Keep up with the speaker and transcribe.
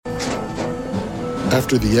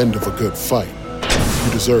After the end of a good fight,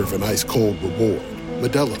 you deserve an ice-cold reward.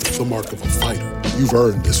 Modelo is the mark of a fighter. You've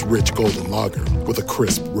earned this rich golden lager with a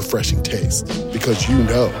crisp, refreshing taste. Because you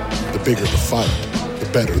know, the bigger the fight, the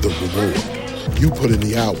better the reward. You put in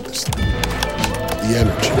the hours, the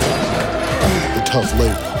energy, the tough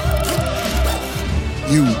labor.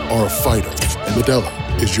 You are a fighter, and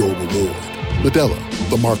Modelo is your reward. Modelo,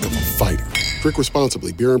 the mark of a fighter. Drink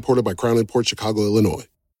responsibly. Beer imported by Crown Imports, Chicago, Illinois.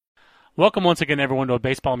 Welcome once again, everyone, to a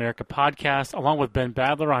Baseball America podcast. Along with Ben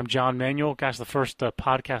Badler, I'm John Manuel. Gosh, the first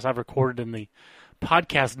podcast I've recorded in the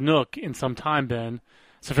podcast nook in some time, Ben.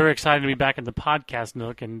 So very excited to be back in the podcast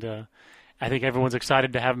nook, and I think everyone's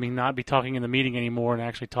excited to have me not be talking in the meeting anymore and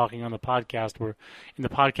actually talking on the podcast. We're in the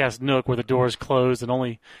podcast nook where the door is closed,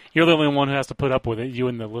 and you're the only one who has to put up with it, you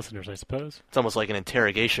and the listeners, I suppose. It's almost like an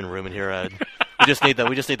interrogation room in here. We just need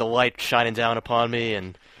the light shining down upon me,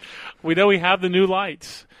 and we know we have the new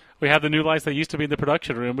lights. We have the new lights that used to be in the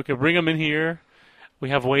production room. We could bring them in here.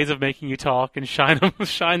 We have ways of making you talk and shine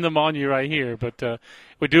them on you right here. But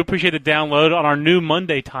we do appreciate the download on our new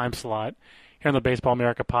Monday time slot here on the Baseball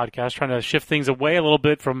America podcast, trying to shift things away a little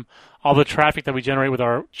bit from all the traffic that we generate with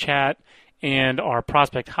our chat and our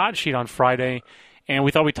prospect hot sheet on Friday. And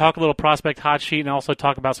we thought we'd talk a little prospect hot sheet and also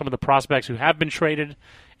talk about some of the prospects who have been traded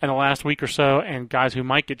in the last week or so and guys who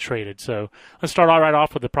might get traded. So let's start right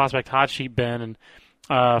off with the prospect hot sheet, Ben. And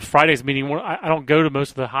Friday's meeting, I don't go to most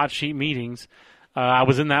of the hot sheet meetings. I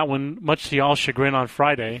was in that one, much to y'all's chagrin, on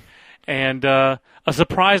Friday. And a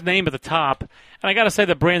surprise name at the top. And I got to say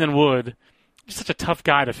that Brandon Wood, just such a tough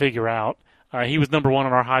guy to figure out. He was number one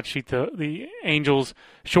on our hot sheet, the Angels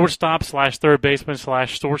shortstop / third baseman /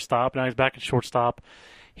 shortstop. Now he's back at shortstop.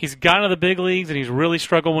 He's gotten to the big leagues, and he's really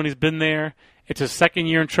struggled when he's been there. It's his second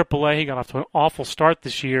year in AAA. He got off to an awful start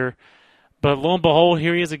this year. But lo and behold,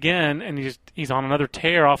 here he is again, and he's on another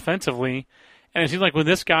tear offensively. And it seems like when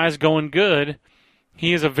this guy's going good,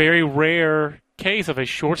 he is a very rare case of a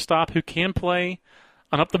shortstop who can play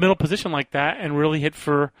an up-the-middle position like that and really hit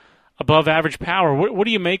for above-average power. What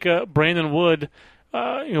do you make of Brandon Wood?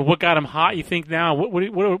 What got him hot, you think, now? What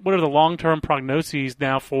are the long-term prognoses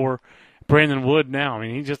now for Brandon Wood now? I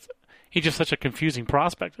mean, he's just such a confusing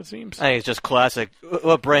prospect, it seems. I think it's just classic.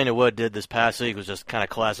 What Brandon Wood did this past week was just kind of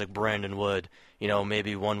classic Brandon Wood.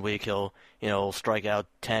 Maybe one week he'll strike out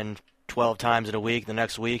 10, 12 times in a week. The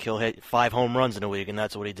next week he'll hit 5 home runs in a week, and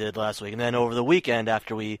that's what he did last week. And then over the weekend,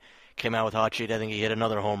 after we came out with Hot Sheet, I think he hit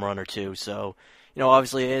another home run or two. So,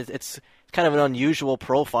 obviously it's kind of an unusual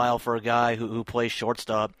profile for a guy who plays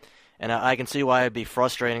shortstop. And I can see why it'd be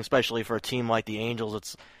frustrating, especially for a team like the Angels.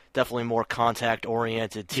 It's definitely a more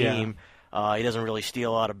contact-oriented team. Yeah. He doesn't really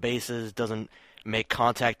steal a lot of bases, doesn't make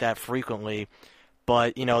contact that frequently.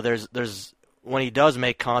 But, there's when he does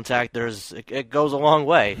make contact, it goes a long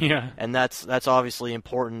way. Yeah. And that's obviously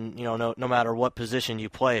important, no matter what position you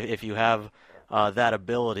play, if you have that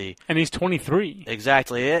ability. And he's 23.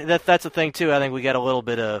 Exactly. That's the thing, too. I think we get a little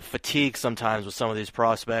bit of fatigue sometimes with some of these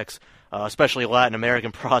prospects, especially Latin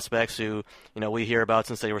American prospects who, we hear about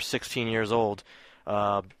since they were 16 years old.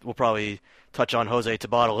 We'll probably touch on Jose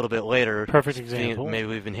Tabata a little bit later. Perfect example. Maybe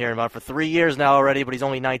we've been hearing about it for 3 years now already, but he's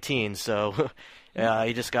only 19. So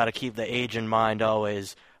you just got to keep the age in mind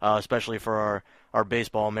always, especially for our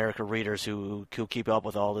Baseball America readers who keep up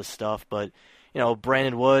with all this stuff. But,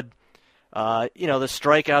 Brandon Wood, the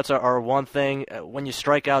strikeouts are one thing. When you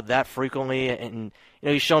strike out that frequently, and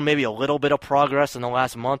he's shown maybe a little bit of progress in the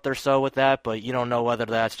last month or so with that, but you don't know whether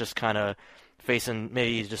that's just kind of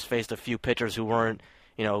maybe he's just faced a few pitchers who weren't,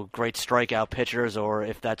 great strikeout pitchers, or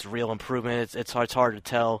if that's real improvement. It's hard to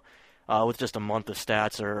tell with just a month of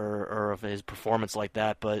stats or of his performance like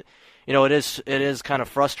that. But, it is kind of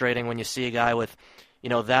frustrating when you see a guy with,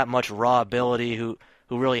 that much raw ability who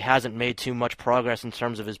really hasn't made too much progress in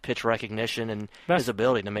terms of his pitch recognition and his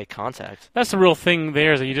ability to make contact. That's the real thing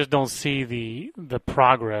there, is that you just don't see the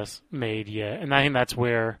progress made yet. And I think that's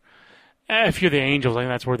where, if you're the Angels, I think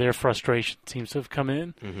that's where their frustration seems to have come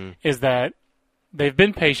in, is that they've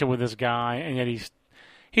been patient with this guy, and yet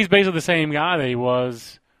he's basically the same guy that he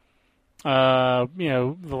was, the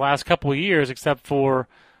last couple of years, except for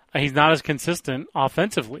he's not as consistent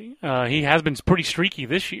offensively. He has been pretty streaky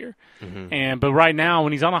this year, but right now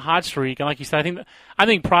when he's on a hot streak, and like you said, I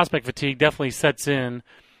think prospect fatigue definitely sets in,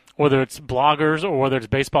 whether it's bloggers or whether it's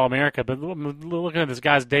Baseball America. But looking at this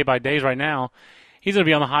guy's day by days right now, he's going to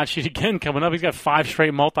be on the hot sheet again coming up. He's got 5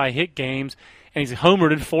 straight multi-hit games, and he's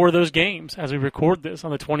homered in 4 of those games as we record this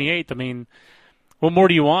on the 28th. I mean, what more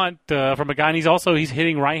do you want from a guy? And he's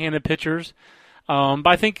hitting right-handed pitchers. But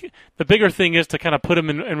I think the bigger thing is to kind of put him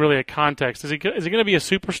in really a context. Is he going to be a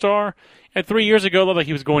superstar? And 3 years ago, it looked like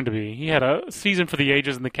he was going to be. He had a season for the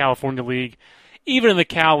ages in the California League. Even in the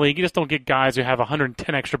Cal League, you just don't get guys who have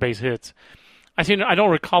 110 extra base hits. I don't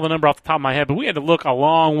recall the number off the top of my head, but we had to look a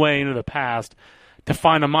long way into the past to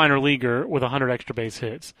find a minor leaguer with 100 extra base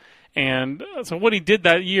hits. And so what he did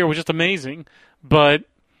that year was just amazing. But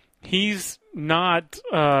he's not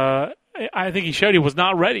I think he showed he was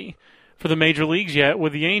not ready for the major leagues yet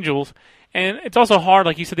with the Angels. And it's also hard,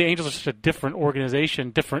 like you said, the Angels are such a different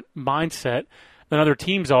organization, different mindset than other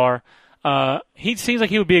teams are. He seems like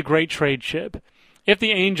he would be a great trade chip. If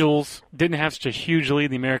the Angels didn't have such a huge lead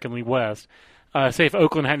in the American League West, say if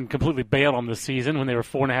Oakland hadn't completely bailed on this season when they were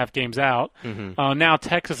 4.5 games out, now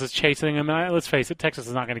Texas is chasing them. Let's face it, Texas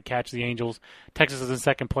is not going to catch the Angels. Texas is in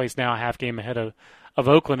second place now, a half game ahead of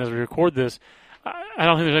Oakland as we record this. I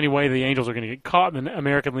don't think there's any way the Angels are going to get caught in the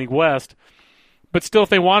American League West. But still, if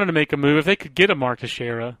they wanted to make a move, if they could get a Mark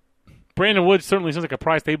Teixeira, Brandon Wood certainly seems like a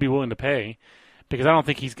price they'd be willing to pay, because I don't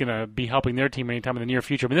think he's going to be helping their team anytime in the near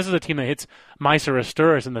future. I mean, this is a team that hits Meiser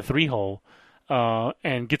Asturias in the 3-hole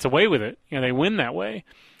and gets away with it. They win that way.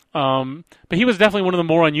 But he was definitely one of the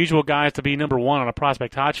more unusual guys to be number one on a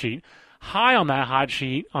prospect hot sheet. High on that hot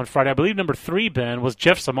sheet on Friday, I believe number 3, Ben, was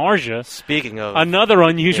Jeff Samardzija. Speaking of another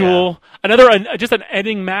unusual, just an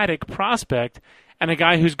enigmatic prospect, and a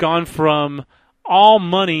guy who's gone from all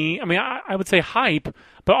money. I mean, I would say hype,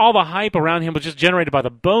 but all the hype around him was just generated by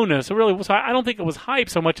the bonus. It really was. I don't think it was hype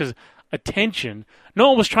so much as attention. No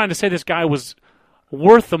one was trying to say this guy was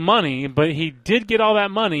worth the money, but he did get all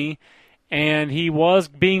that money, and he was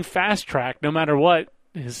being fast-tracked no matter what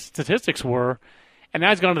his statistics were. And now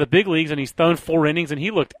he's gone to the big leagues, and he's thrown 4 innings, and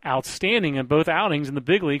he looked outstanding in both outings in the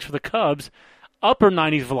big leagues for the Cubs. Upper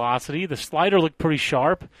 90s velocity. The slider looked pretty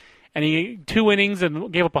sharp. And he 2 innings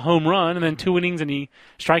and gave up a home run, and then 2 innings and he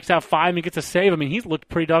strikes out 5 and he gets a save. I mean, he's looked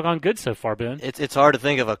pretty doggone good so far, Ben. It's hard to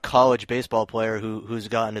think of a college baseball player who's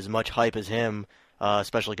gotten as much hype as him,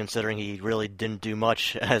 especially considering he really didn't do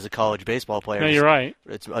much as a college baseball player. No, you're right.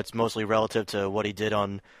 It's mostly relative to what he did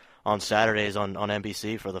on Saturdays on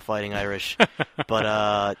NBC for the Fighting Irish.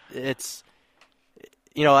 But it's,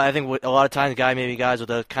 I think a lot of times guys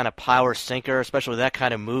with a kind of power sinker, especially with that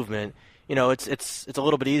kind of movement, it's a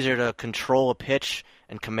little bit easier to control a pitch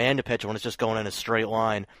and command a pitch when it's just going in a straight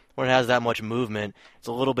line. When it has that much movement, it's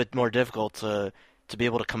a little bit more difficult to be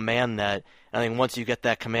able to command that. And I think once you get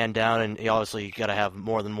that command down, and obviously you got to have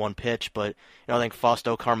more than one pitch, but I think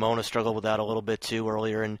Fausto Carmona struggled with that a little bit too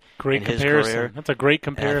earlier in his career. That's a great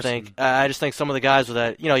comparison. I just think some of the guys with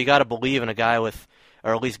that, you got to believe in a guy with,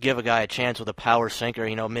 or at least give a guy a chance with a power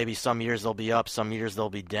sinker. Maybe some years they'll be up, some years they'll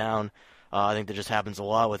be down. I think that just happens a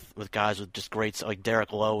lot with guys with just greats. Like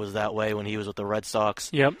Derek Lowe was that way when he was with the Red Sox.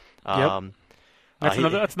 Yep. That's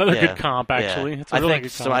another good comp, actually. Yeah. I think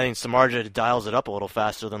Samardzija dials it up a little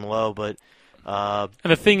faster than Lowe, but and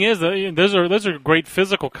the thing is, those are great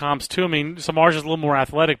physical comps too. I mean, Samardzija's a little more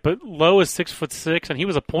athletic, but Lowe is 6'6", and he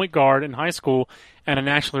was a point guard in high school and a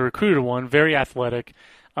nationally recruited one. Very athletic.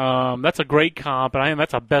 That's a great comp, and I think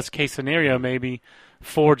that's a best case scenario maybe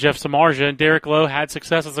for Jeff Samardzija. And Derek Lowe had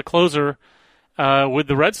success as a closer with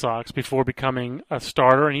the Red Sox before becoming a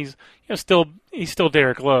starter, and he's still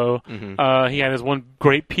Derek Lowe. He had his one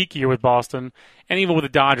great peak year with Boston, and even with the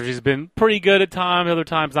Dodgers, he's been pretty good at times. Other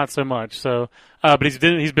times, not so much. So, but he's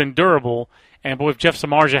been durable. And but if Jeff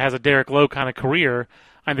Samardzija has a Derek Lowe kind of career,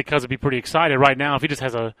 I think Cubs would be pretty excited right now. If he just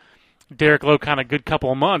has a Derek Lowe kind of good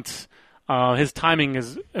couple of months, his timing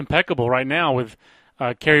is impeccable right now with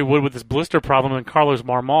Kerry Wood with his blister problem and Carlos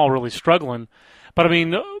Marmol really struggling. But I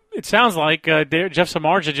mean, it sounds like Jeff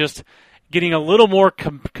Samardzija just getting a little more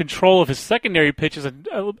control of his secondary pitches and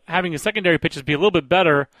having his secondary pitches be a little bit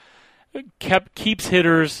better keeps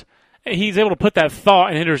hitters. He's able to put that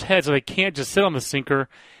thought in hitters' heads so they can't just sit on the sinker.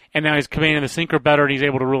 And now he's commanding the sinker better, and he's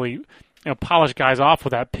able to really polish guys off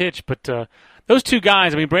with that pitch. But those two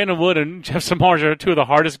guys, I mean, Brandon Wood and Jeff Samardzija are two of the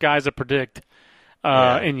hardest guys to predict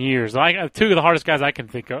in years. Two of the hardest guys I can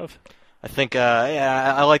think of. I think,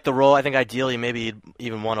 I like the role. I think ideally maybe he'd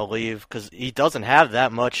even want to leave because he doesn't have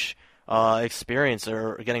that much experience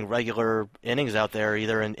or getting regular innings out there,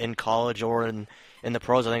 either in college or in the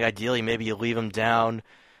pros. I think ideally maybe you leave him down,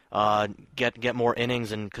 get more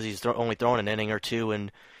innings, and because he's only throwing an inning or two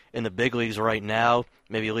in the big leagues right now.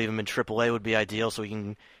 Maybe you leave him in AAA would be ideal so he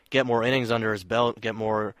can get more innings under his belt, get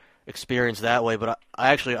more experience that way. But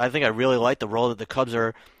I think I really like the role that the Cubs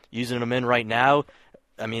are using him in right now.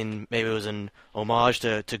 I mean, maybe it was an homage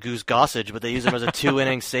to Goose Gossage, but they use him as a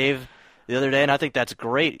 2-inning save the other day, and I think that's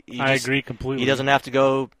great. I agree completely. He doesn't have to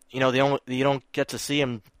go. You don't get to see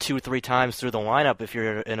him 2 or 3 times through the lineup if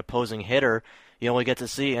you're an opposing hitter. You only get to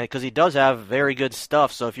see, because he does have very good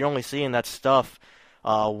stuff. So if you're only seeing that stuff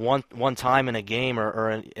one time in a game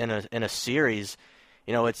or in a series,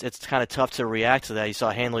 it's kind of tough to react to that. You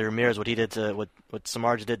saw Hanley Ramirez, what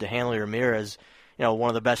Samardzija did to Hanley Ramirez. One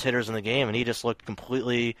of the best hitters in the game, and he just looked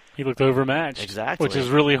completely. He looked overmatched. Exactly. Which is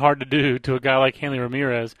really hard to do to a guy like Hanley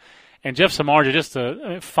Ramirez. And Jeff Samardzija, just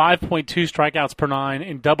 5.2 strikeouts per 9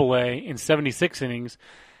 in Double-A in 76 innings,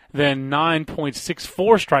 then 9.64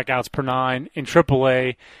 strikeouts per 9 in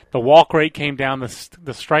Triple-A. The walk rate came down, the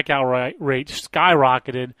strikeout rate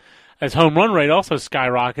skyrocketed. His home run rate also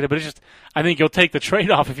skyrocketed, but I think you'll take the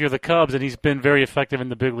trade-off if you're the Cubs, and he's been very effective in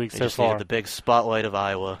the big leagues so far. Needed the big spotlight of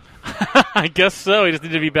Iowa. I guess so. He just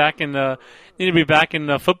needed to be back in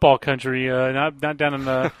the football country, not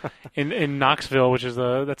down in Knoxville, which is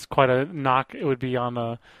that's quite a knock. It would be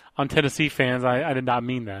on Tennessee fans. I did not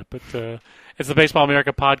mean that, but it's the Baseball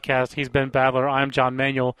America podcast. He's Ben Badler. I'm John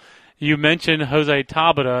Manuel. You mentioned Jose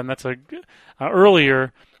Tabata, and that's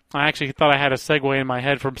earlier. I actually thought I had a segue in my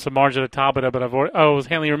head from Samardzija to Tabata, but it was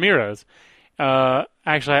Hanley Ramirez.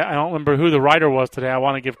 Actually, I don't remember who the writer was today. I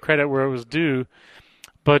want to give credit where it was due.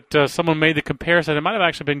 But someone made the comparison. It might have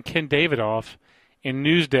actually been Ken Davidoff in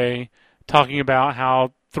Newsday talking about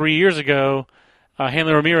how 3 years ago,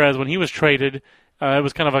 Hanley Ramirez, when he was traded, it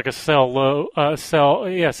was kind of like a sell low.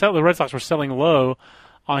 The Red Sox were selling low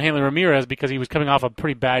on Hanley Ramirez because he was coming off a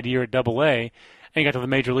pretty bad year at Double-A, and he got to the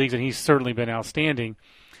major leagues, and he's certainly been outstanding.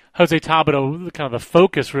 Jose Tabata, kind of the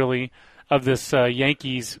focus, really, of this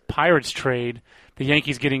Yankees-Pirates trade, the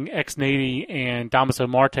Yankees getting Ex-Nady and Damaso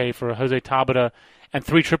Marte for Jose Tabata and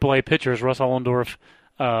 3 AAA pitchers, Ross Ollendorf,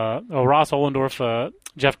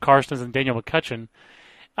 Jeff Karstens, and Daniel McCutchen.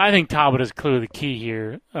 I think Tabata is clearly the key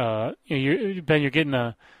here. You're getting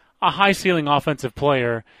a high-ceiling offensive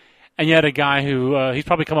player, and yet a guy who he's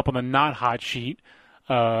probably come up on the not-hot sheet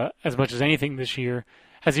as much as anything this year.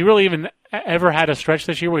 Has he really even ever had a stretch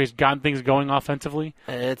this year where he's gotten things going offensively?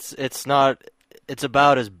 It's not. It's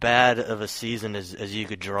about as bad of a season as you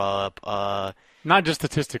could draw up. Not just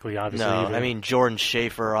statistically, obviously. No, either. I mean Jordan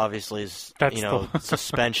Schaefer obviously is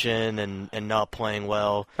suspension and not playing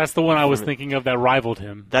well. That's the one I was thinking of that rivaled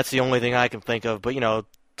him. That's the only thing I can think of. But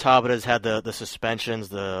Tabata's had the suspensions,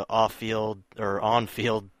 the off-field or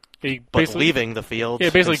on-field. But leaving the field.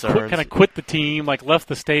 Yeah, basically kind of quit the team, left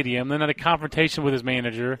the stadium, then had a confrontation with his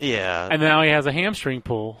manager. Yeah. And now he has a hamstring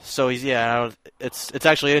pull. So it's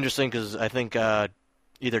actually interesting because I think Altoona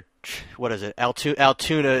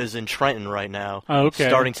is in Trenton right now. Oh, okay.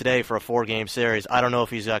 Starting today for a 4-game series. I don't know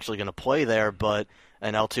if he's actually going to play there,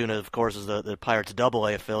 and Altoona, of course, is the Pirates'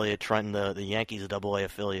 Double-A affiliate. Trenton, the Yankees' Double-A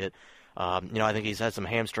affiliate. I think he's had some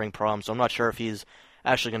hamstring problems, so I'm not sure if he's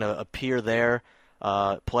actually going to appear there.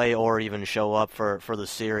 Play or even show up for the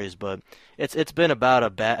series, but it's been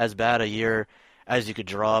about as bad a year as you could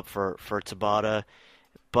draw up for Tabata.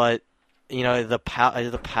 But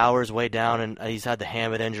the power's way down, and he's had the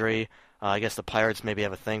Hammett injury. I guess the Pirates maybe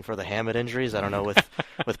have a thing for the Hammett injuries. I don't know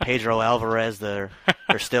with Pedro Alvarez, they're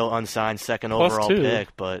still unsigned second overall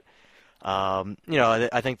pick, but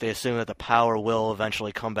I think they assume that the power will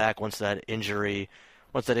eventually come back once that injury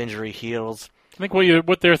heals. I think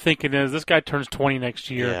what they're thinking is this guy turns 20 next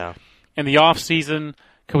year. Yeah. In the off season,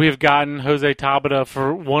 could we have gotten Jose Tabata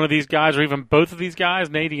for one of these guys or even both of these guys,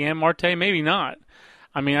 Nady and Marte? Maybe not.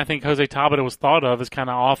 I mean, I think Jose Tabata was thought of as kind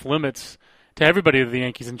of off limits to everybody of the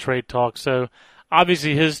Yankees in trade talk. So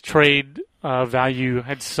obviously his trade value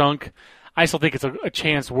had sunk. I still think it's a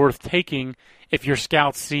chance worth taking if your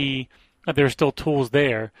scouts see that there's still tools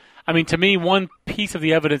there. I mean, to me, one piece of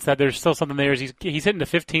the evidence that there's still something there is he's hitting to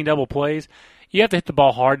 15 double plays. You have to hit the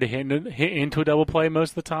ball hard to hit into a double play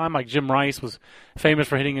most of the time. Like Jim Rice was famous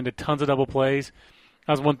for hitting into tons of double plays.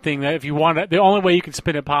 That was one thing that if you want to, the only way you can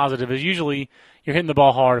spin it positive is usually you're hitting the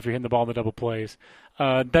ball hard if you're hitting the ball in the double plays.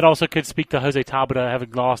 That also could speak to Jose Tabata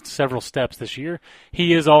having lost several steps this year.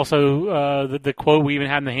 He is also, the quote we even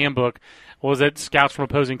had in the handbook was that scouts from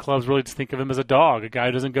opposing clubs really just think of him as a dog, a guy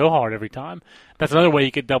who doesn't go hard every time. That's another way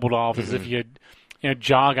you get doubled off is if you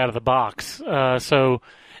jog out of the box.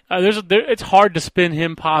 It's hard to spin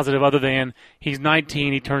him positive other than he's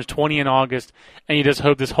 19, he turns 20 in August, and you just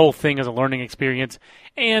hope this whole thing is a learning experience.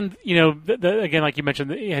 And, again, like you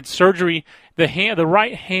mentioned, he had surgery. The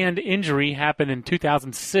right hand injury happened in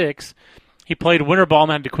 2006. He played winter ball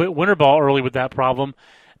and had to quit winter ball early with that problem.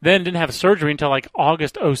 Then didn't have surgery until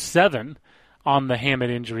August 2007 on the Hammett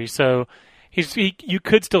injury. So you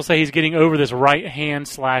could still say he's getting over this right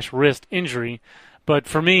hand / wrist injury. But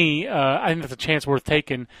for me, I think that's a chance worth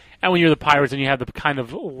taking. And when you're the Pirates and you have the kind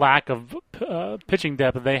of lack of pitching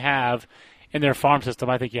depth that they have in their farm system,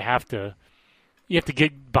 I think you have to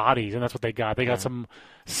get bodies, and that's what they got. They got some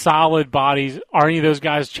solid bodies. Are any of those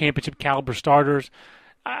guys championship caliber starters?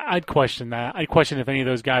 I'd question that. I'd question if any of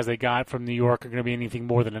those guys they got from New York are going to be anything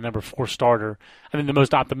more than a number 4 starter. I think the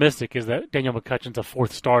most optimistic is that Daniel McCutcheon's a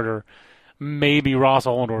 4th starter. Maybe Ross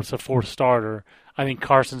Ollendorf's a 4th starter. I think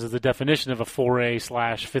Carson's is the definition of a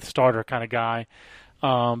 4A/5th starter kind of guy.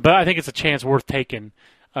 But I think it's a chance worth taking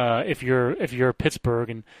if you're Pittsburgh,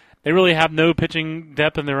 and they really have no pitching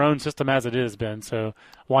depth in their own system as it is, Ben. So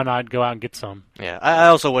why not go out and get some? Yeah, I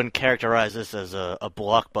also wouldn't characterize this as a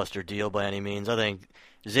blockbuster deal by any means. I think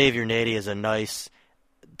Xavier Nady is a nice,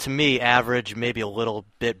 to me, average, maybe a little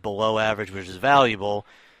bit below average, which is valuable.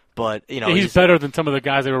 But he's better than some of the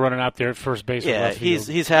guys they were running out there at first base. Yeah,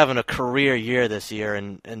 he's having a career year this year,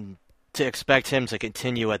 and to expect him to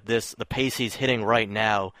continue at the pace he's hitting right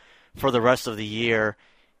now for the rest of the year,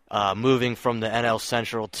 moving from the NL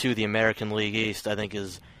Central to the American League East, I think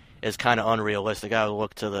is kind of unrealistic. I would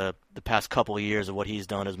look to the past couple of years of what he's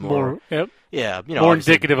done as more more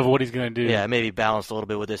indicative of what he's going to do. Yeah, maybe balanced a little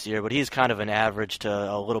bit with this year, but he's kind of an average to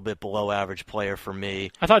a little bit below average player for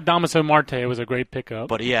me. I thought Damaso Marte was a great pickup.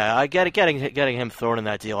 But yeah, getting him thrown in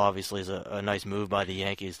that deal obviously is a nice move by the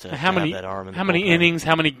Yankees to have that arm. In how many innings,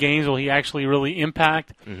 how many games will he actually really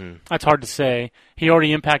impact? Mm-hmm. That's hard to say. He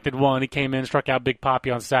already impacted one. He came in, struck out Big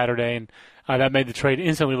Papi on Saturday, and that made the trade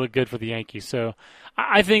instantly look good for the Yankees. So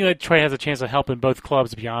I think that trade has a chance of helping both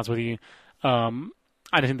clubs, to be honest with you.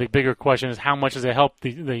 I think the bigger question is how much does it help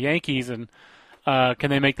the Yankees, and can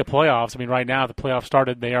they make the playoffs? I mean, right now the playoffs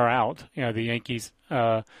started, they are out. The Yankees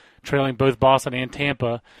trailing both Boston and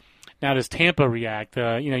Tampa. Now does Tampa react?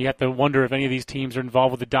 You have to wonder if any of these teams are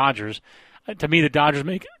involved with the Dodgers. To me, the Dodgers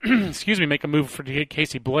make a move for to get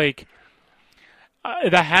Casey Blake.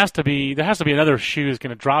 There has to be another shoe that's going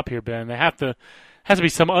to drop here, Ben. Has to be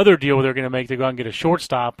some other deal where they're going to make to go out and get a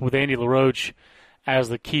shortstop with Andy LaRoche as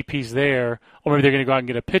the key piece there, or maybe they're going to go out and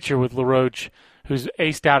get a pitcher with LaRoche, who's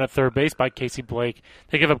aced out at third base by Casey Blake.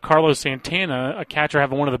 They give up Carlos Santana, a catcher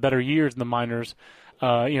having one of the better years in the minors.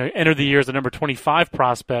 Entered the year as the number 25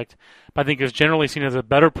 prospect, but I think is generally seen as a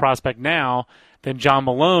better prospect now than John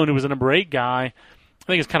Malone, who was a number 8 guy. I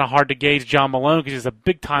think it's kind of hard to gauge John Malone because he's a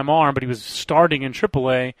big-time arm, but he was starting in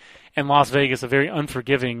AAA, and Las Vegas, a very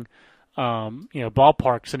unforgiving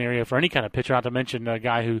ballpark scenario for any kind of pitcher, not to mention a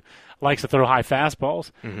guy who likes to throw high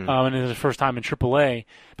fastballs, and it's his first time in AAA.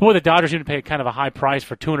 But the Dodgers even pay kind of a high price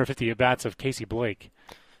for 250 at-bats of Casey Blake.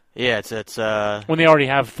 Yeah, it's when they already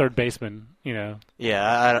have third baseman,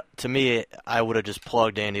 Yeah, to me, I would have just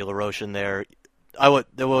plugged Andy LaRoche in there. I would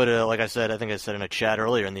like I said, I think I said in a chat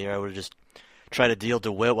earlier in the year, I would have just tried to deal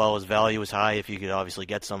DeWitt while his value was high, if you could obviously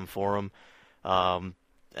get some for him, and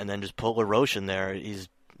then just put LaRoche in there.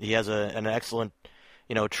 He has an excellent,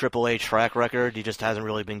 AAA track record. He just hasn't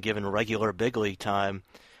really been given regular big league time.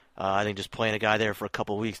 I think just playing a guy there for a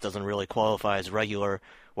couple of weeks doesn't really qualify as regular.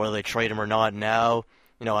 Whether they trade him or not now,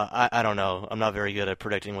 I don't know. I'm not very good at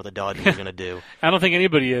predicting what the Dodgers are going to do. I don't think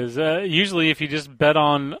anybody is. Usually, if you just bet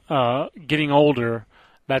on getting older,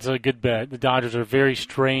 that's a good bet. The Dodgers are a very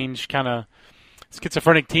strange, kind of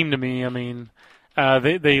schizophrenic team to me. I mean,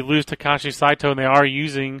 they lose Takashi Saito, and they are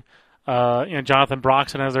using Jonathan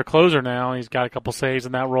Broxton as their closer now. He's got a couple saves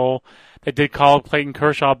in that role. They did call Clayton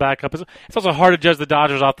Kershaw back up. It's also hard to judge the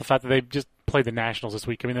Dodgers off the fact that they just played the Nationals this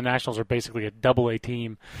week. I mean, the Nationals are basically a Double-A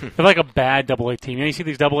team. They're like a bad Double-A team. You see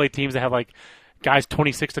these Double-A teams that have like guys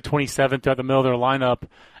 26 to 27 throughout the middle of their lineup.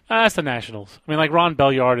 That's the Nationals. I mean, like Ron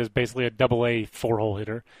Belliard is basically a Double-A 4-hole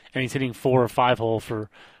hitter, and he's hitting 4 or 5-hole for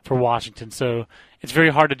Washington. So it's very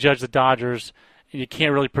hard to judge the Dodgers, and you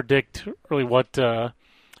can't really predict really what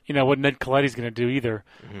Ned Colletti's going to do either.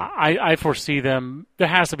 Mm-hmm. I foresee them. There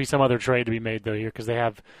has to be some other trade to be made though here because they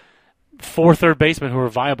have 4 third basemen who are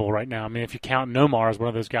viable right now. I mean, if you count Nomar as one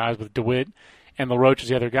of those guys with DeWitt and LaRoche as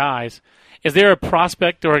the other guys, is there a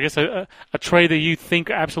prospect or I guess a trade that you think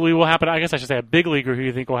absolutely will happen? I guess I should say a big leaguer who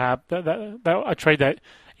you think will happen. That a trade that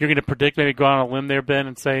you're going to predict, maybe go out on a limb there, Ben,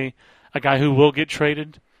 and say a guy who will get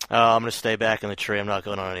traded. I'm going to stay back in the tree. I'm not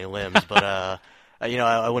going on any limbs, but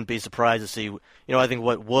I wouldn't be surprised to see. I think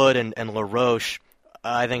what Wood and LaRoche.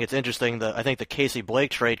 I think it's interesting. I think the Casey Blake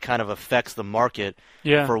trade kind of affects the market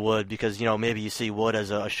for Wood because maybe you see Wood as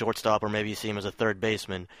a shortstop or maybe you see him as a third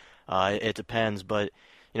baseman. It depends, but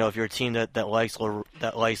if you're a team that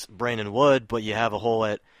likes Brandon Wood, but you have a hole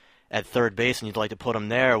at third base and you'd like to put him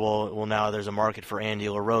there, well now there's a market for Andy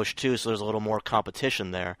LaRoche too, so there's a little more competition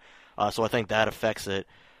there. So I think that affects it.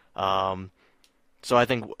 So I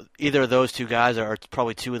think either of those two guys are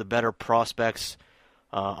probably two of the better prospects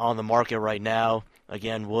on the market right now.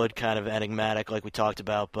 Again, Wood kind of enigmatic, like we talked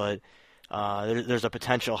about, but there's a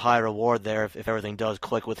potential high reward there if everything does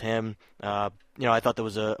click with him. I thought there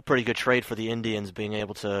was a pretty good trade for the Indians, being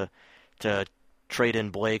able to trade in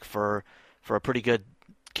Blake for a pretty good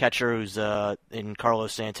catcher who's in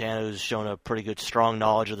Carlos Santana, who's shown a pretty good, strong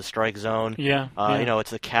knowledge of the strike zone. Yeah.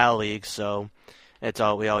 It's the Cal League, so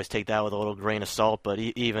we always take that with a little grain of salt. But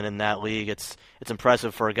even in that league, it's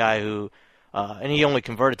impressive for a guy who, and he only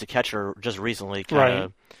converted to catcher just recently. Right.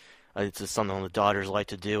 It's just something the Dodgers like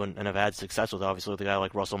to do and have had success with, obviously, with a guy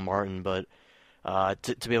like Russell Martin. But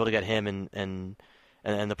to be able to get him and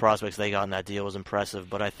the prospects they got in that deal was impressive.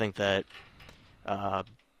 But I think that.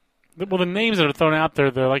 Well, the names that are thrown out there,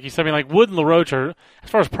 though, like you said, like Wood and LaRoche are, as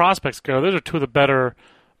far as prospects go, those are two of the better,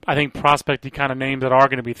 I think, prospect-y kind of names that are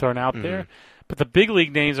going to be thrown out there. But the big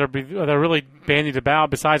league names they're really bandied about,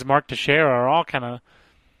 besides Mark Teixeira, are all kind of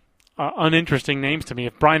uninteresting names to me.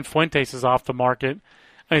 If Brian Fuentes is off the market,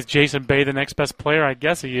 is Jason Bay the next best player? I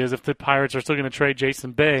guess he is, if the Pirates are still going to trade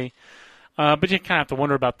Jason Bay. But you kind of have to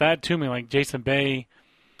wonder about that, too. I mean, like Jason Bay,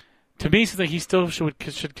 to me, seems like he still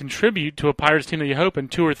should contribute to a Pirates team that you hope in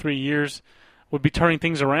 2 or 3 years would be turning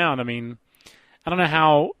things around. I mean, I don't know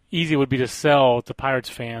how easy it would be to sell to Pirates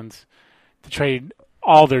fans to trade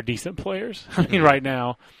all their decent players. I mean, right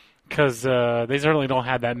now, because they certainly don't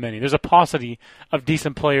have that many. There's a paucity of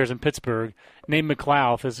decent players in Pittsburgh. Nate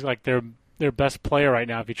McLouth is like their best player right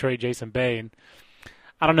now if you trade Jason Bay. And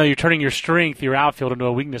I don't know, you're turning your strength, your outfield, into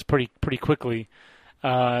a weakness pretty quickly.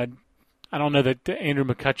 I don't know that Andrew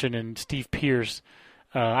McCutchen and Steve Pearce.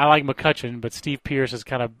 I like McCutchen, but Steve Pearce has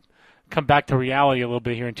kind of come back to reality a little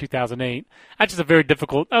bit here in 2008. That was a very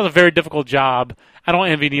difficult job. I don't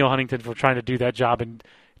envy Neil Huntington for trying to do that job and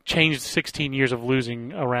change 16 years of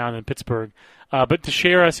losing around in Pittsburgh. But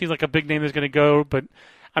Teixeira seems like a big name that's going to go. But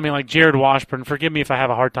I mean, like Jared Washburn. Forgive me if I have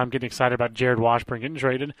a hard time getting excited about Jared Washburn getting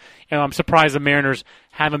traded. I'm surprised the Mariners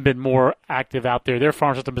haven't been more active out there. Their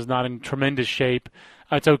farm system is not in tremendous shape.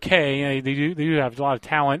 It's okay. They do have a lot of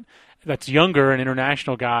talent that's younger and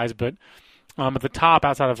international guys, but at the top,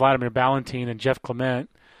 outside of Vladimir Valentin and Jeff Clement,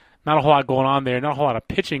 not a whole lot going on there. Not a whole lot of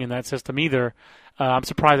pitching in that system either. I'm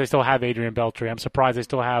surprised they still have Adrian Beltre. I'm surprised they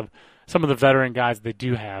still have some of the veteran guys they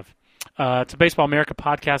do have. It's a Baseball America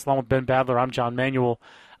podcast along with Ben Badler. I'm John Manuel.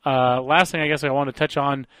 Last thing I guess I want to touch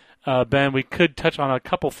on, Ben, we could touch on a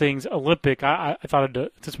couple things. Olympic, I thought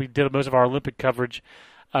since we did most of our Olympic coverage,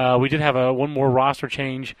 we did have one more roster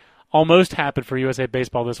change almost happened for USA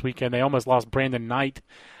Baseball this weekend. They almost lost Brandon Knight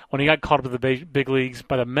when he got called up to the big leagues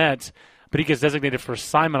by the Mets, but he gets designated for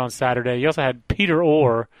assignment on Saturday. You also had Peter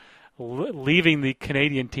Orr leaving the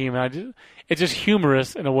Canadian team. And it's just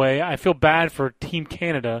humorous in a way. I feel bad for Team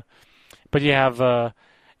Canada, but you have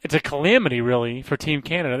it's a calamity, really, for Team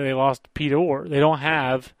Canada. They lost Peter Orr. They don't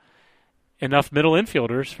have enough middle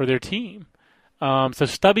infielders for their team. So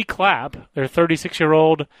Stubby Clapp, their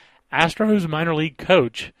 36-year-old Astros minor league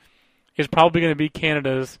coach, is probably going to be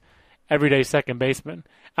Canada's everyday second baseman.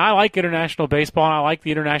 I like international baseball, and I like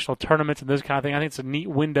the international tournaments and those kind of things. I think it's a neat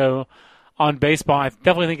window on baseball. I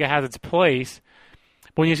definitely think it has its place.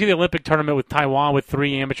 But when you see the Olympic tournament with Taiwan with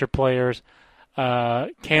 3 amateur players,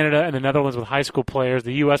 Canada and the Netherlands with high school players,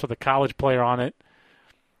 the U.S. with a college player on it,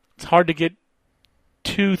 it's hard to get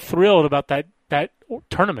too thrilled about that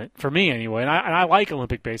tournament, for me anyway. And I like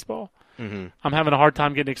Olympic baseball. Mm-hmm. I'm having a hard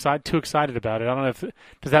time getting too excited about it. I don't know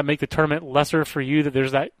does that make the tournament lesser for you that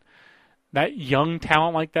there's that young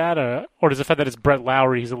talent like that, or does the fact that it's Brett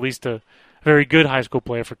Lowry, he's at least a very good high school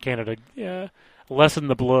player for Canada, lessen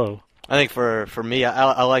the blow? I think for me,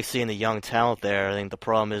 I like seeing the young talent there. I think the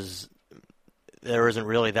problem is there isn't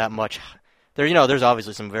really that much. There's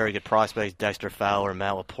obviously some very good prospects, Dexter Fowler,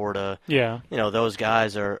 Matt Laporta. Yeah. Those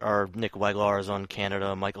guys are Nick Weglar is on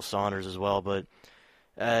Canada, Michael Saunders as well, but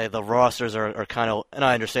the rosters are kind of, and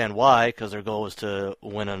I understand why, because their goal is to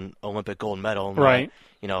win an Olympic gold medal. Right.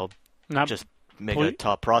 Not just make a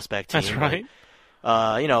top prospect team. That's right.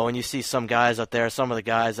 When you see some guys out there, some of the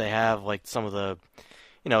guys they have, like some of the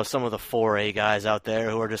 4A guys out there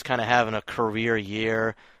who are just kind of having a career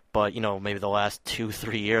year, but, maybe the last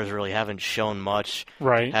 2-3 years really haven't shown much.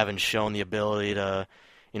 Right. Haven't shown the ability to,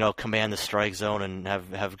 command the strike zone and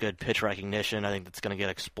have good pitch recognition. I think that's going to get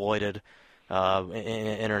exploited in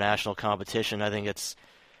international competition. I think it's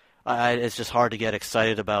just hard to get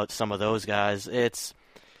excited about some of those guys. It's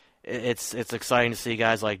exciting to see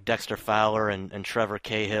guys like Dexter Fowler and Trevor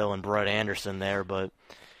Cahill and Brett Anderson there, but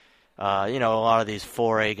a lot of these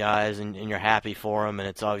 4A guys, and you're happy for them, and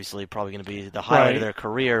it's obviously probably going to be the highlight of their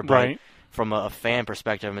career. But from a fan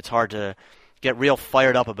perspective, it's hard to get real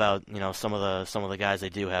fired up about some of the guys they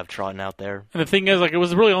do have trotting out there. And the thing is, like, it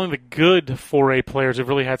was really only the good 4A players who've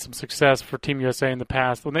really had some success for Team USA in the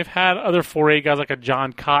past. When they've had other 4A guys like a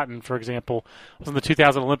John Cotton, for example, was on the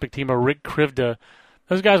 2000 Olympic team, or Rick Krivda,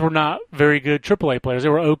 those guys were not very good AAA players. They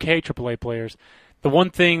were okay AAA players. The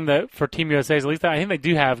one thing that for Team USA is, at least I think they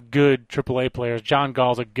do have good AAA players. John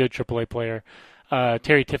Gall's a good AAA player.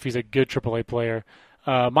 Terry Tiffy's a good AAA player.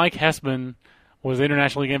 Mike Hessman was the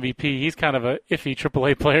International League MVP. He's kind of a iffy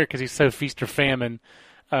AAA player because he's so feast or famine.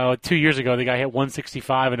 2 years ago, the guy hit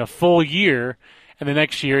 165 in a full year, and the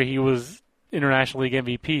next year he was International League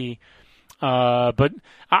MVP. But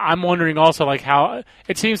I'm wondering also, like, how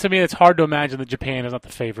it seems to me it's hard to imagine that Japan is not the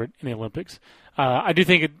favorite in the Olympics. I do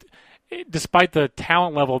think despite the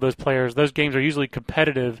talent level of those players, those games are usually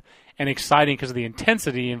competitive and exciting because of the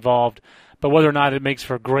intensity involved. But whether or not it makes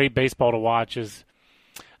for great baseball to watch is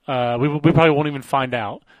we probably won't even find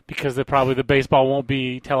out because the baseball won't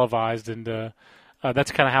be televised, and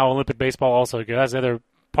that's kind of how Olympic baseball also goes. That's the other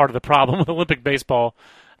part of the problem with Olympic baseball.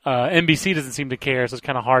 NBC doesn't seem to care, so it's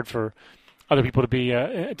kind of hard for other people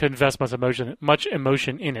to invest much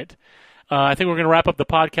emotion in it. I think we're going to wrap up the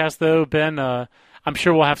podcast, though, Ben. I'm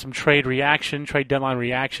sure we'll have some trade deadline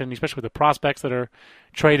reaction, especially with the prospects that are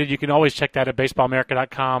traded. You can always check that at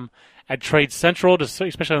baseballamerica.com. At Trade Central,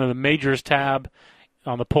 especially under the Majors tab,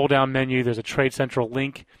 on the pull-down menu, there's a Trade Central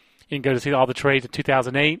link. You can go to see all the trades in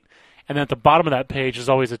 2008. And then at the bottom of that page is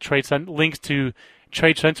always links to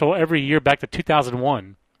Trade Central every year back to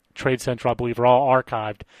 2001. Trade Central, I believe, are all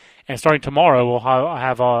archived. And starting tomorrow, we'll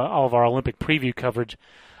have all of our Olympic preview coverage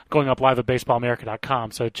going up live at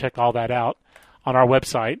baseballamerica.com. So check all that out on our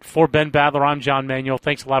website. For Ben Badler, I'm John Manuel.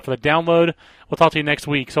 Thanks a lot for the download. We'll talk to you next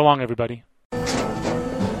week. So long, everybody.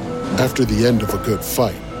 After the end of a good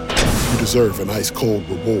fight, you deserve an ice-cold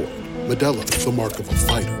reward. Modelo, the mark of a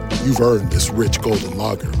fighter. You've earned this rich golden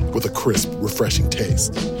lager with a crisp, refreshing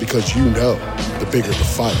taste. Because you know, the bigger the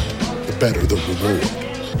fight, the better the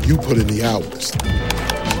reward. You put in the hours,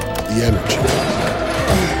 the energy,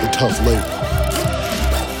 the tough labor.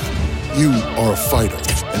 You are a fighter,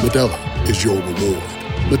 and Modelo is your reward.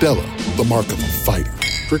 Modelo, the mark of a fighter.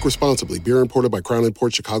 Drink responsibly. Beer imported by Crown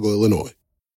Imports, Chicago, Illinois.